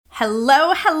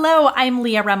Hello, I'm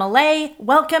Leah Remillet.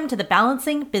 Welcome to the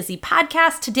Balancing Busy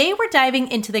podcast. Today we're diving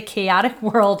into the chaotic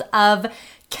world of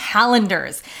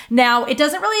calendars. Now, it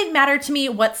doesn't really matter to me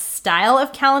what style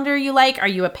of calendar you like. Are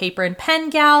you a paper and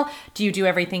pen gal? Do you do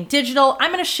everything digital?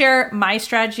 I'm going to share my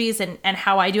strategies and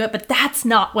how I do it, but that's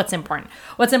not what's important.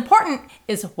 What's important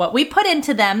is what we put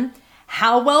into them,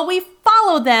 how well we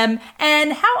follow them,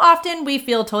 and how often we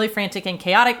feel totally frantic and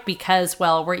chaotic because,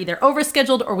 well, we're either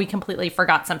overscheduled or we completely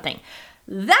forgot something.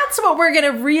 That's what we're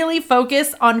going to really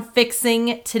focus on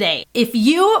fixing today. If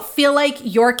you feel like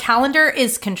your calendar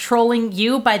is controlling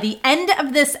you, by the end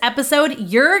of this episode,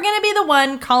 you're going to be the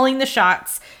one calling the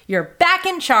shots. You're back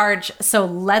in charge, so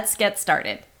let's get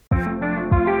started.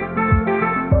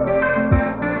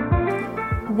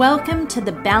 Welcome to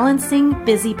the Balancing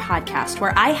Busy podcast,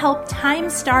 where I help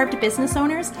time-starved business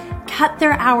owners cut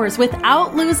their hours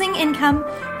without losing income,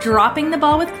 dropping the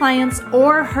ball with clients,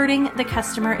 or hurting the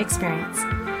customer experience.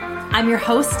 I'm your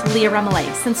host, Leah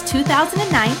Remillet. Since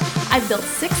 2009, I've built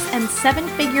 6- and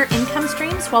 7-figure income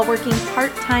streams while working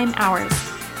part-time hours.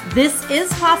 This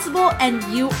is possible and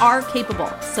you are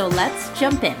capable, so let's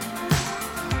jump in.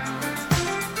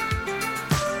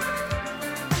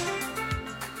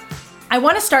 I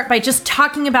want to start by just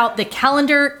talking about the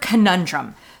calendar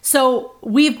conundrum. So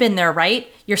we've been there,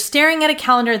 right? You're staring at a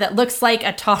calendar that looks like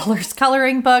a toddler's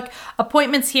coloring book,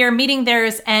 appointments here, meeting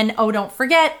theirs, and oh, don't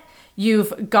forget,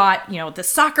 you've got, the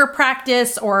soccer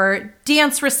practice or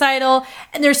dance recital,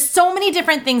 and there's so many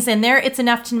different things in there, it's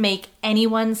enough to make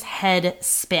anyone's head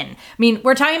spin. I mean,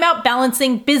 we're talking about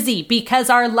balancing busy because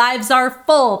our lives are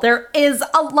full. There is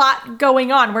a lot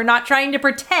going on. We're not trying to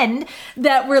pretend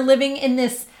that we're living in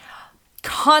this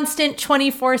constant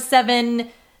 24/7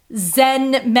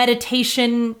 Zen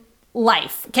meditation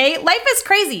life, okay? Life is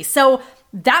crazy. So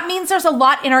that means there's a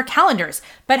lot in our calendars.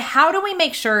 But how do we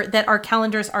make sure that our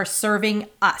calendars are serving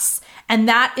us? And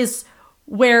that is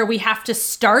where we have to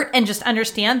start and just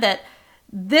understand that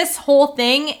this whole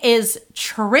thing is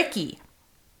tricky.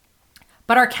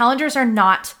 But our calendars are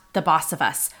not the boss of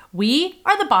us. We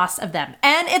are the boss of them.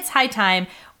 And it's high time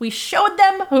we showed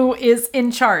them who is in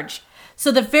charge.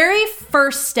 So the very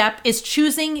first step is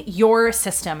choosing your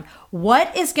system.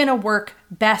 What is going to work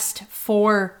best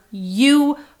for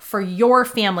you, for your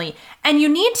family? And you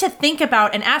need to think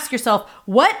about and ask yourself,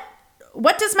 what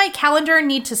does my calendar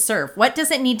need to serve? What does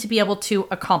it need to be able to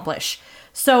accomplish?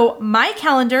 So my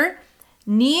calendar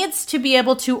needs to be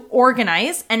able to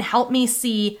organize and help me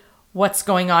see what's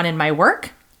going on in my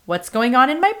work, what's going on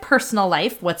in my personal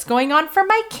life, what's going on for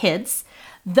my kids.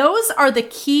 Those are the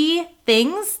key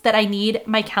things that I need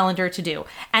my calendar to do.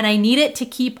 And I need it to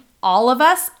keep all of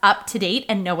us up to date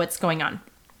and know what's going on.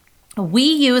 We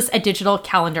use a digital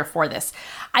calendar for this.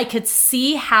 I could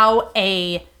see how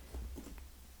a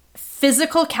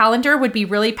physical calendar would be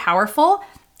really powerful.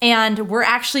 And we're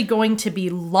actually going to be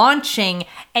launching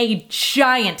a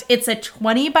giant, it's a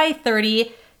 20 by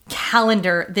 30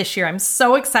 calendar this year. I'm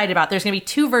so excited about it. There's going to be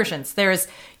 2 versions. There's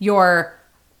your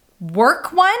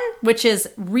work one, which is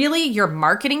really your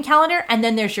marketing calendar, and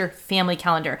then there's your family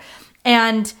calendar.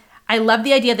 And I love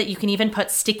the idea that you can even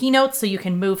put sticky notes so you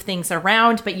can move things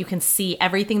around, but you can see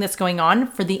everything that's going on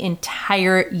for the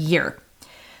entire year.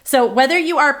 So whether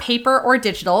you are paper or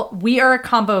digital, we are a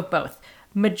combo of both.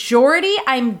 Majority,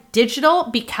 I'm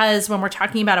digital because when we're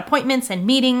talking about appointments and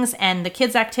meetings and the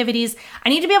kids' activities, I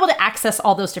need to be able to access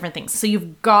all those different things. So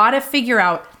you've got to figure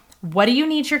out, what do you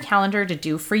need your calendar to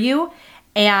do for you?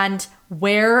 And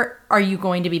where are you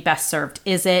going to be best served?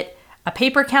 Is it a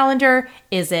paper calendar?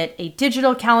 Is it a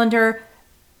digital calendar?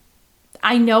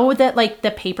 I know that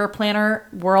the paper planner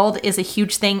world is a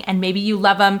huge thing and maybe you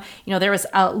love them. There was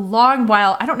a long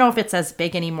while, I don't know if it's as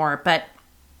big anymore, but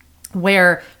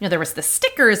where, there was the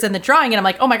stickers and the drawing and I'm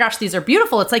like, oh my gosh, these are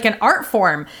beautiful. It's like an art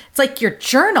form. It's like your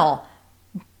journal.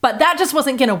 But that just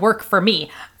wasn't going to work for me.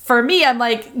 For me, I'm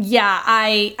like, yeah,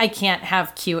 I can't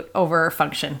have cute over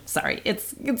function. Sorry,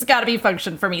 it's got to be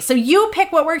function for me. So you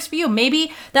pick what works for you.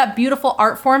 Maybe that beautiful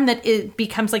art form that it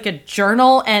becomes like a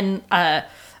journal and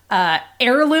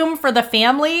heirloom for the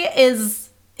family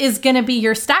is going to be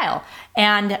your style.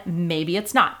 And maybe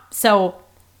it's not. So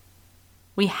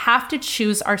we have to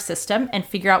choose our system and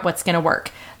figure out what's going to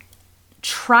work.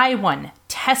 Try one,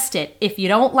 test it. If you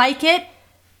don't like it,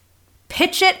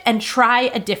 pitch it and try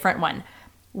a different one.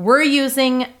 We're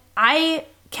using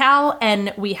iCal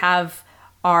and we have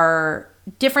our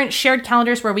different shared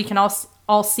calendars where we can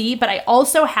all see, but I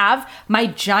also have my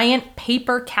giant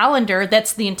paper calendar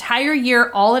that's the entire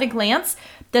year all at a glance.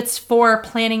 that's for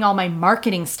planning all my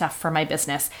marketing stuff for my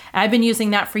business. And I've been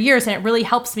using that for years, and it really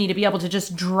helps me to be able to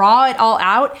just draw it all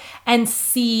out and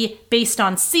see based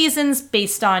on seasons,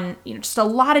 based on just a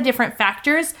lot of different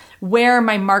factors where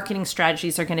my marketing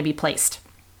strategies are going to be placed.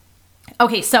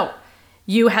 Okay, so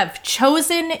you have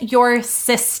chosen your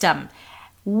system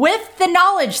with the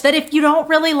knowledge that if you don't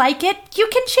really like it, you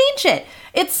can change it.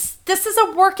 This is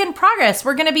a work in progress.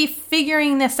 We're going to be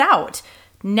figuring this out.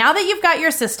 Now that you've got your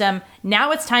system,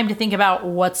 now it's time to think about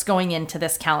what's going into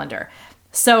this calendar.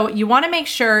 So you want to make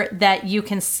sure that you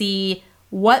can see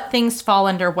what things fall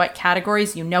under what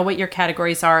categories. You know what your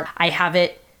categories are. I have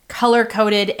it color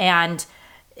coded and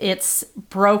it's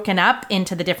broken up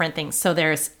into the different things. So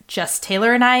there's just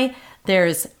Taylor and I,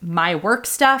 there's my work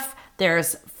stuff,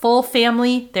 there's full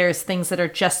family, there's things that are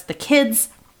just the kids,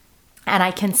 and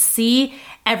I can see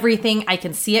everything. I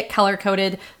can see it color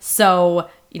coded. So,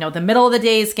 the middle of the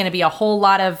day is going to be a whole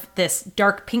lot of this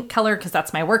dark pink color because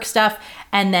that's my work stuff.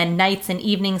 And then nights and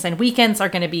evenings and weekends are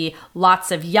going to be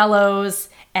lots of yellows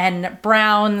and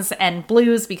browns and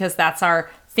blues because that's our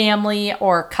family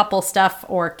or couple stuff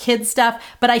or kid stuff,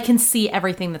 but I can see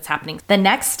everything that's happening. The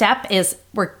next step is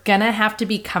we're gonna have to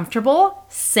be comfortable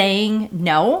saying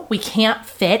no. We can't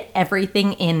fit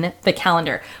everything in the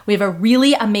calendar. We have a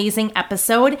really amazing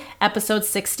episode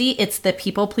 60. It's the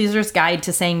People Pleaser's Guide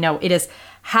to Saying No. It is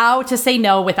how to say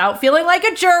no without feeling like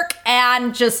a jerk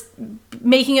and just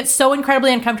making it so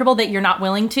incredibly uncomfortable that you're not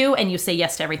willing to and you say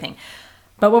yes to everything.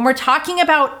 But when we're talking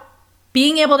about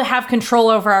being able to have control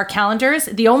over our calendars,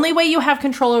 the only way you have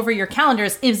control over your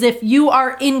calendars is if you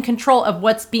are in control of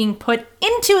what's being put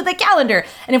into the calendar.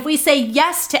 And if we say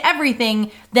yes to everything,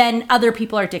 then other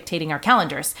people are dictating our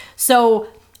calendars. So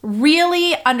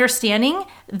really understanding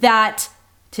that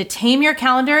to tame your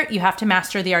calendar, you have to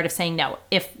master the art of saying no.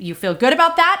 If you feel good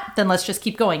about that, then let's just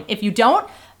keep going. If you don't,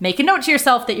 make a note to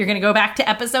yourself that you're going to go back to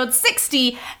episode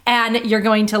 60 and you're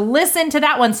going to listen to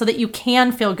that one so that you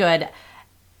can feel good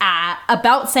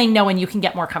about saying no and you can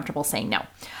get more comfortable saying no.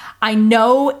 I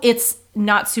know it's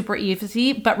not super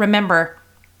easy, but remember,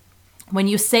 when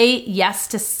you say yes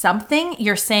to something,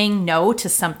 you're saying no to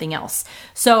something else.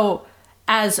 So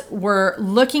as we're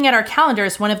looking at our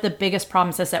calendars, one of the biggest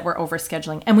problems is that we're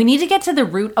overscheduling. And we need to get to the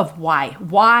root of why.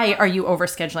 Why are you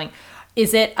overscheduling?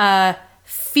 Is it a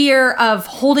fear of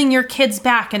holding your kids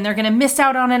back and they're going to miss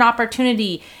out on an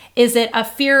opportunity? Is it a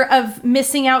fear of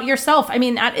missing out yourself? I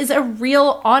mean, that is a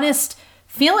real honest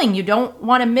feeling. You don't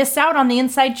want to miss out on the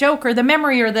inside joke or the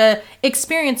memory or the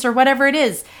experience or whatever it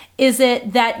is. Is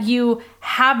it that you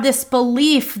have this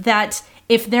belief that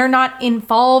if they're not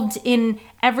involved in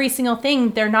every single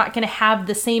thing, they're not going to have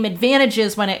the same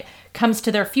advantages when it comes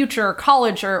to their future or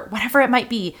college or whatever it might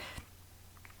be?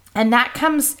 And that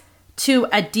comes to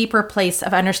a deeper place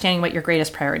of understanding what your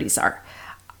greatest priorities are.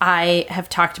 I have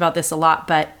talked about this a lot,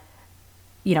 but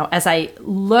as I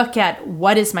look at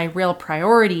what is my real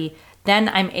priority, then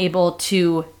I'm able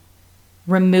to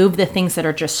remove the things that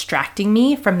are distracting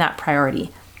me from that priority.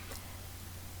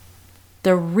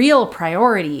 The real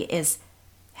priority is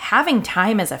having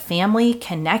time as a family,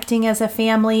 connecting as a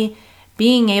family,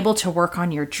 being able to work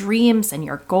on your dreams and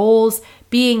your goals,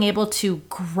 being able to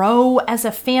grow as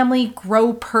a family,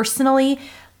 grow personally.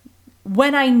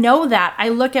 When I know that, I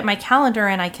look at my calendar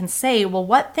and I can say, well,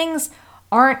 what things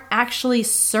aren't actually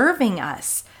serving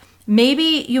us?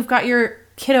 Maybe you've got your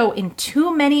kiddo in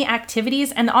too many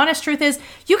activities, and the honest truth is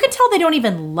you can tell they don't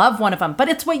even love one of them, but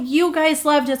it's what you guys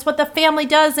loved, it's what the family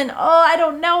does, and I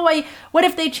don't know, what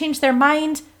if they change their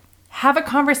mind? Have a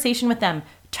conversation with them,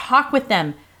 talk with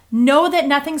them, know that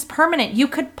nothing's permanent. You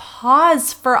could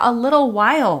pause for a little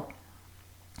while.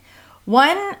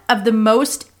 One of the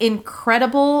most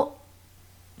incredible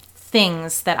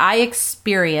things that I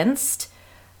experienced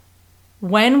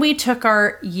when we took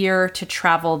our year to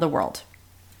travel the world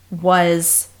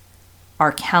was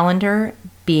our calendar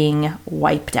being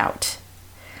wiped out.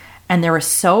 And there were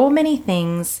so many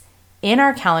things in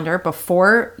our calendar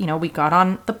before, we got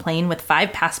on the plane with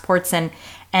 5 passports and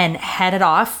headed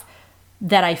off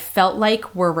that I felt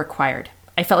like were required.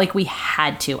 I felt like we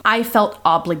had to. I felt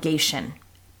obligation.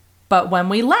 But when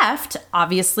we left,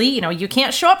 obviously, you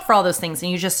can't show up for all those things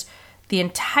and the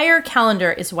entire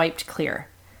calendar is wiped clear.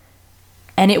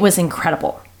 And it was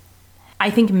incredible. I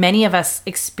think many of us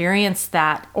experienced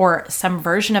that or some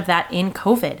version of that in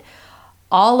COVID.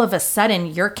 All of a sudden,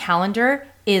 your calendar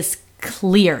is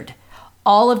cleared.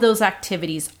 All of those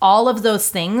activities, all of those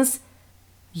things,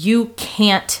 you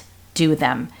can't do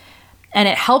them. And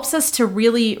it helps us to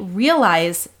really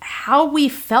realize how we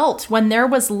felt when there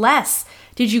was less.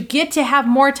 Did you get to have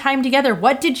more time together?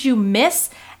 What did you miss?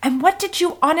 And what did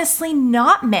you honestly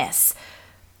not miss?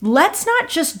 let's not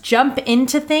just jump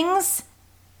into things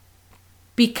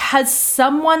because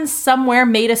someone somewhere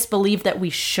made us believe that we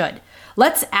should.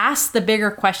 Let's ask the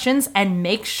bigger questions and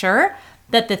make sure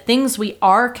that the things we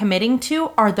are committing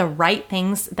to are the right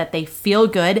things, that they feel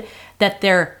good, that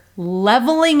they're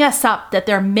leveling us up, that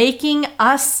they're making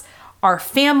us, our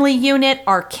family unit,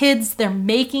 our kids, they're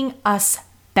making us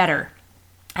better.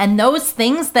 And those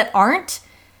things that aren't,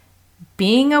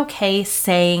 being okay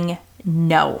saying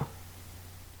no.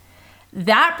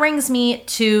 That brings me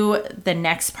to the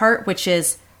next part, which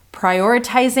is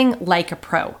prioritizing like a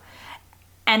pro.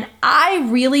 And I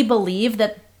really believe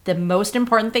that the most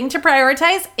important thing to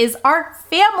prioritize is our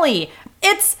family.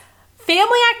 It's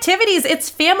family activities. It's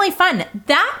family fun.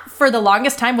 That, for the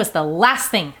longest time, was the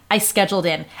last thing I scheduled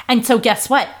in. And so guess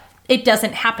what? It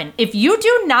doesn't happen. If you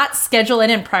do not schedule in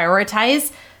and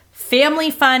prioritize family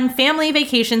fun, family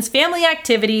vacations, family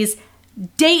activities,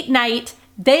 date night,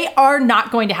 they are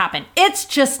not going to happen. It's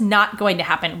just not going to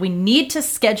happen. We need to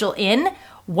schedule in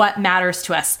what matters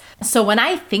to us. So when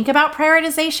I think about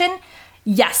prioritization,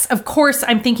 yes, of course,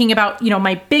 I'm thinking about,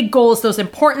 my big goals, those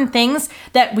important things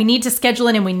that we need to schedule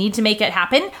in and we need to make it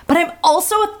happen. But I'm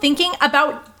also thinking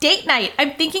about date night.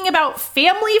 I'm thinking about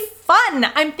family fun.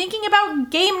 I'm thinking about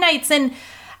game nights and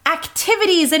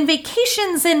activities and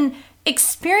vacations and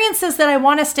experiences that I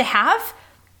want us to have,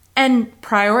 and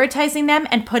prioritizing them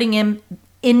and putting them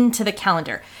into the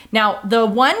calendar. Now, the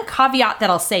one caveat that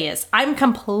I'll say is I'm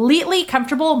completely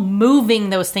comfortable moving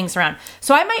those things around.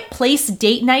 So I might place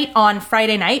date night on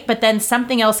Friday night, but then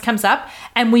something else comes up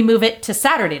and we move it to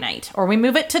Saturday night, or we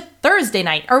move it to Thursday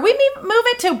night, or we move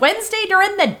it to Wednesday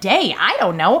during the day. I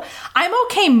don't know. I'm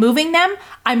okay moving them.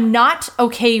 I'm not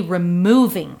okay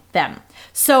removing them.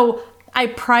 So I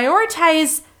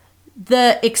prioritize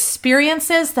the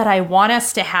experiences that I want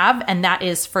us to have, and that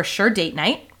is for sure date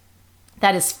night.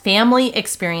 That is family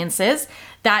experiences.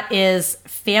 That is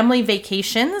family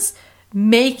vacations,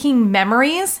 making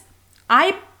memories.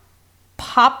 I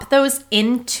pop those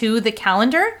into the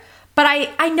calendar, but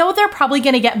I know they're probably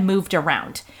going to get moved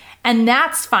around, and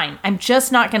that's fine. I'm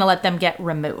just not going to let them get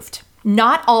removed.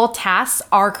 Not all tasks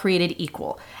are created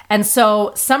equal. And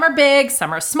so some are big,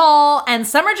 some are small, and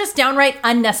some are just downright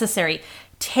unnecessary.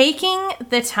 Taking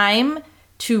the time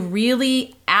to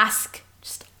really ask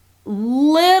just a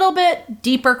little bit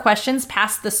deeper questions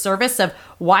past the surface of,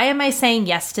 why am I saying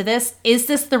yes to this? Is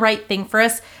this the right thing for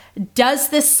us? Does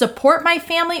this support my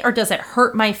family or does it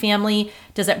hurt my family?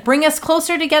 Does it bring us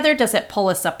closer together? Does it pull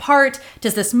us apart?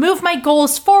 Does this move my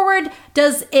goals forward?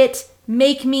 Does it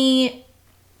make me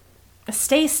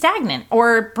stay stagnant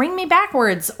or bring me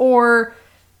backwards? Or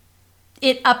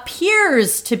it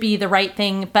appears to be the right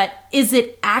thing, but is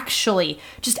it actually?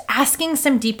 Just asking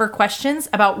some deeper questions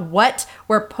about what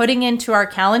we're putting into our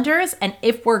calendars, and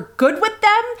if we're good with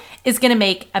them, is going to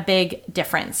make a big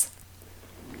difference.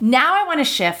 Now I want to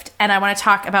shift and I want to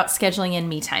talk about scheduling in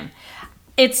me time.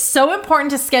 It's so important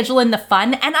to schedule in the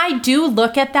fun, and I do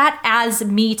look at that as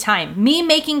me time. Me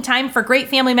making time for great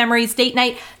family memories, date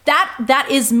night, that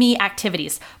is me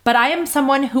activities. But I am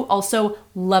someone who also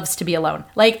loves to be alone.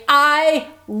 Like, I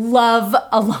love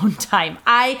alone time.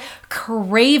 I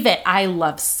crave it. I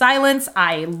love silence.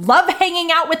 I love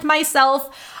hanging out with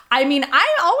myself. I mean,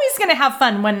 I'm always going to have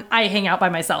fun when I hang out by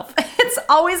myself. It's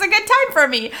always a good time for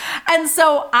me. And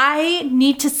so I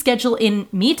need to schedule in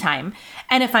me time.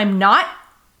 And if I'm not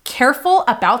careful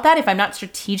about that, if I'm not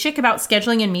strategic about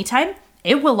scheduling in me time,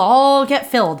 it will all get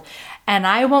filled. And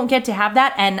I won't get to have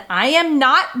that. And I am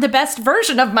not the best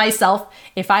version of myself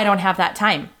if I don't have that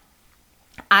time.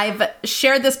 I've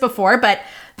shared this before, but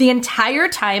the entire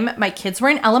time my kids were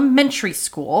in elementary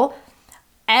school,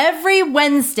 every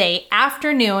Wednesday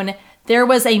afternoon, there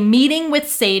was a meeting with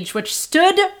Sage, which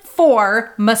stood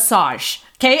for massage.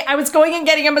 Okay, I was going and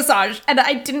getting a massage, and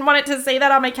I didn't want it to say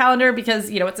that on my calendar because,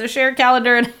 it's a shared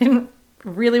calendar and I didn't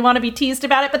really want to be teased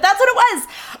about it, but that's what it was.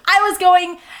 I was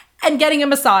going and getting a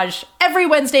massage every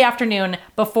Wednesday afternoon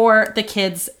before the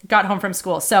kids got home from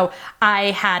school. So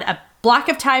I had a block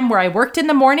of time where I worked in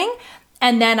the morning,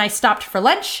 and then I stopped for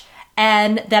lunch,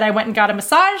 and then I went and got a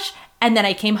massage, and then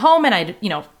I came home and I'd,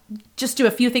 just do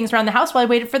a few things around the house while I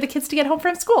waited for the kids to get home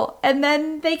from school. And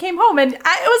then they came home and it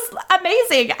was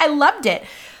amazing. I loved it.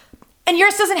 And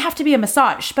yours doesn't have to be a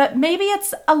massage, but maybe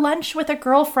it's a lunch with a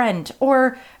girlfriend,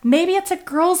 or maybe it's a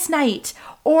girls' night,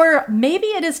 or maybe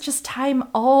it is just time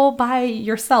all by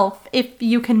yourself if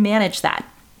you can manage that.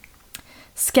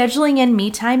 Scheduling in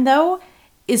me time, though,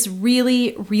 is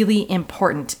really, really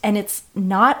important. And it's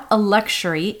not a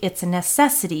luxury, it's a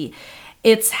necessity.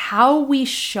 It's how we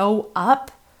show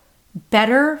up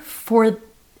better for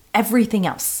everything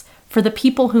else, for the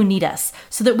people who need us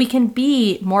so that we can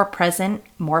be more present,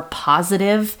 more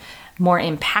positive, more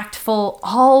impactful,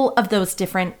 all of those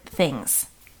different things.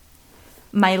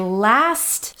 My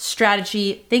last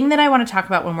strategy thing that I want to talk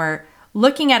about when we're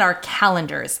looking at our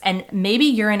calendars, and maybe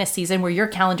you're in a season where your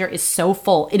calendar is so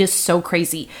full, it is so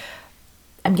crazy.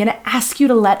 I'm going to ask you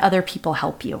to let other people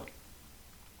help you.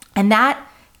 And that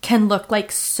can look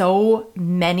like so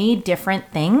many different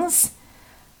things,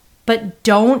 but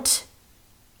don't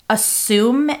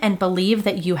assume and believe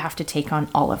that you have to take on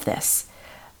all of this.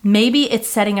 Maybe it's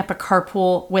setting up a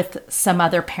carpool with some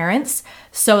other parents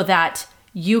so that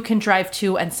you can drive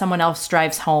to and someone else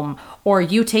drives home, or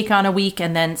you take on a week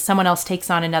and then someone else takes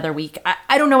on another week.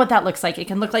 I don't know what that looks like. It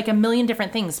can look like a million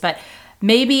different things, but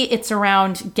maybe it's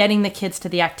around getting the kids to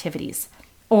the activities.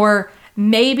 Or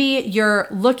maybe you're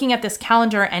looking at this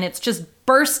calendar and it's just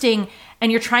bursting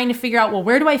and you're trying to figure out, well,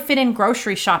 where do I fit in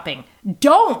grocery shopping?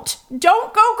 Don't go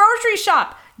grocery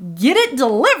shop. Get it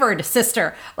delivered,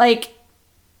 sister. Like,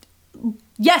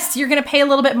 yes, you're going to pay a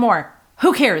little bit more.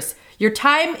 Who cares? Your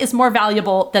time is more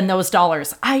valuable than those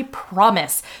dollars. I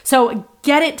promise. So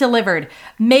get it delivered.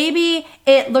 Maybe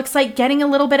it looks like getting a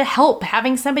little bit of help,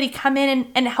 having somebody come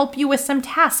in and help you with some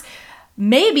tasks.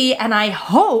 Maybe, and I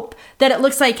hope that it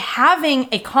looks like having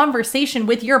a conversation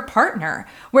with your partner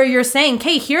where you're saying,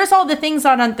 okay, here's all the things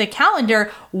on the calendar.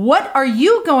 What are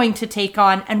you going to take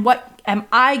on and what am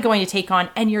I going to take on?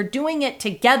 And you're doing it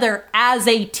together as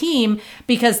a team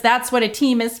because that's what a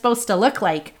team is supposed to look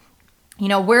like. You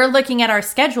know, we're looking at our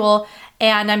schedule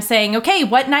and I'm saying, okay,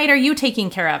 what night are you taking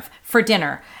care of for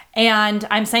dinner? And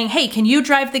I'm saying, hey, can you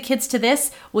drive the kids to this?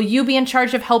 Will you be in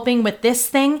charge of helping with this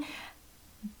thing?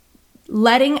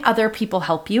 Letting other people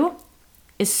help you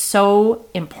is so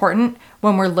important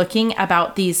when we're looking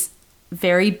about these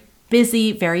very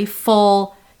busy, very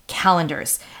full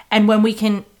calendars. And when we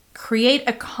can create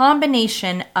a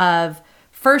combination of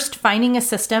first finding a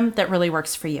system that really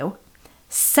works for you.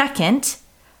 Second,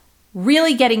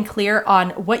 really getting clear on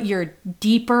what your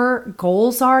deeper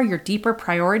goals are, your deeper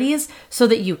priorities, so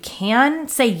that you can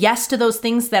say yes to those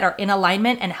things that are in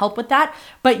alignment and help with that,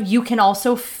 but you can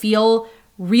also feel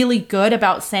really good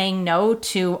about saying no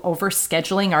to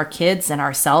overscheduling our kids and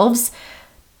ourselves.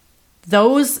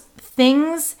 Those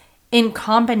things in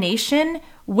combination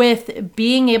with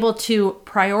being able to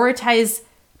prioritize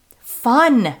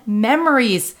fun,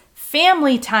 memories,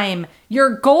 family time, your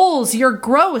goals, your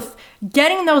growth,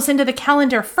 getting those into the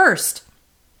calendar first,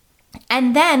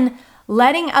 and then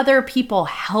letting other people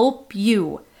help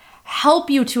you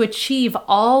to achieve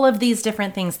all of these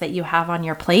different things that you have on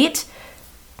your plate.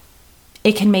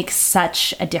 It can make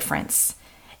such a difference.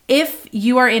 If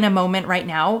you are in a moment right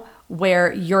now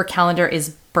where your calendar is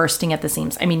bursting at the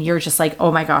seams, I mean, you're just like,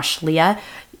 oh my gosh, Leah,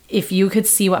 if you could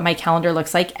see what my calendar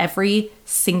looks like, every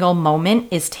single moment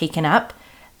is taken up,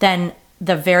 then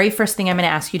the very first thing I'm going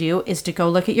to ask you to do is to go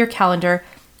look at your calendar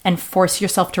and force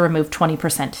yourself to remove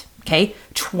 20%, okay?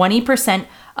 20%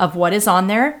 of what is on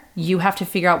there, you have to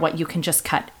figure out what you can just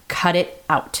cut. Cut it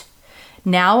out.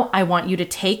 Now, I want you to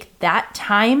take that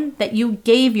time that you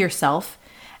gave yourself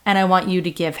and I want you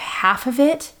to give half of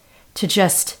it to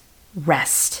just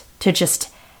rest, to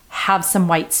just have some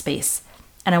white space.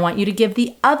 And I want you to give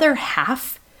the other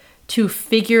half to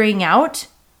figuring out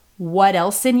what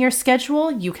else in your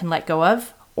schedule you can let go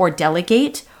of or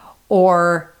delegate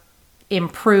or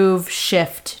improve,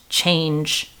 shift,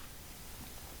 change.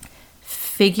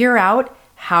 Figure out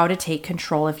how to take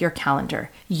control of your calendar.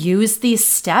 Use these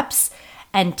steps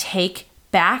and take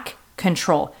back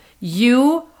control.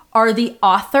 You are the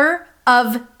author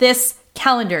of this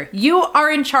calendar. You are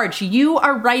in charge. You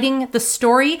are writing the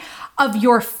story of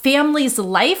your family's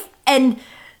life, and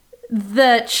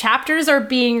the chapters are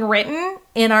being written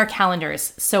in our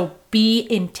calendars. So be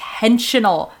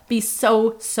intentional. Be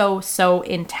so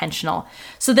intentional.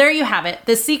 So there you have it.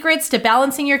 The secrets to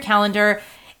balancing your calendar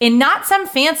in not some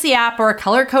fancy app or a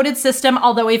color-coded system,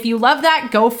 although if you love that,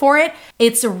 go for it.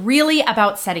 It's really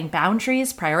about setting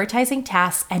boundaries, prioritizing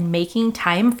tasks, and making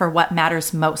time for what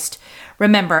matters most.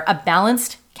 Remember, a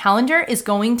balanced calendar is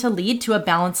going to lead to a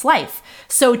balanced life.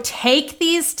 So take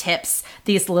these tips,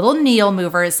 these little needle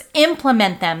movers,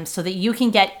 implement them so that you can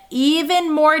get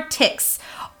even more ticks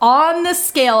on the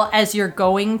scale as you're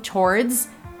going towards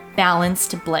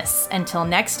balanced bliss. Until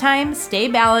next time, stay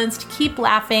balanced, keep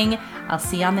laughing. I'll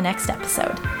see you on the next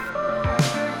episode.